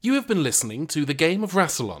You have been listening to The Game of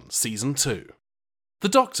Rassilon Season 2. The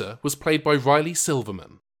Doctor was played by Riley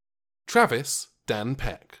Silverman. Travis, Dan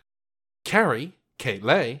Peck. Carrie, Kate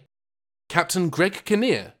Leigh. Captain Greg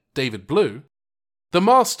Kinnear, David Blue. The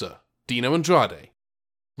Master, Dino Andrade.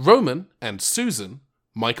 Roman and Susan,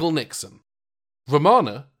 Michael Nixon.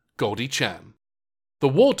 Romana, Goldie Chan. The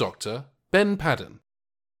War Doctor, Ben Padden.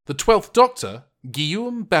 The 12th Doctor,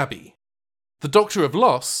 Guillaume Babby. The Doctor of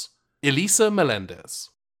Loss, Elisa Melendez.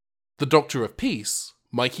 The Doctor of Peace,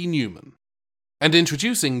 Mikey Newman. And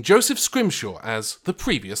introducing Joseph Scrimshaw as the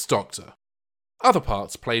previous Doctor. Other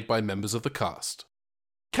parts played by members of the cast.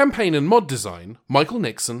 Campaign and mod design, Michael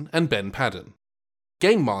Nixon and Ben Padden.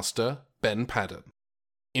 Game Master, Ben Padden.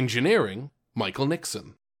 Engineering, Michael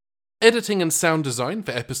Nixon. Editing and sound design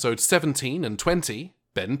for episodes 17 and 20,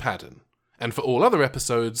 Ben Padden. And for all other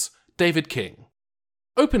episodes, David King.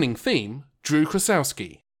 Opening theme, Drew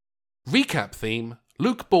Krasowski. Recap theme,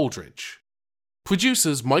 Luke Baldridge.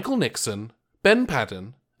 Producers Michael Nixon, Ben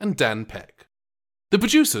Padden, and Dan Peck. The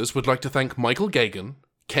producers would like to thank Michael Gagan,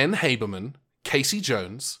 Ken Haberman, Casey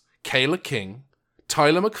Jones, Kayla King,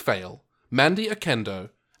 Tyler McPhail, Mandy Akendo,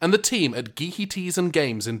 and the team at Geeky Teas and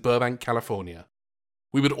Games in Burbank, California.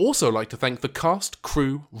 We would also like to thank the cast,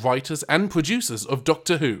 crew, writers, and producers of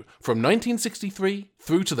Doctor Who from 1963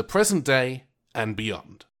 through to the present day and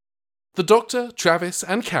beyond. The Doctor, Travis,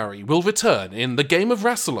 and Carrie will return in The Game of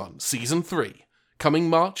Rassilon Season 3, coming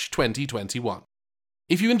March 2021.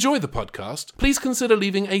 If you enjoy the podcast, please consider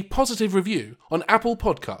leaving a positive review on Apple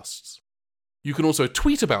Podcasts. You can also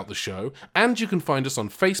tweet about the show, and you can find us on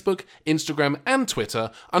Facebook, Instagram, and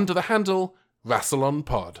Twitter under the handle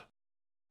RassilonPod.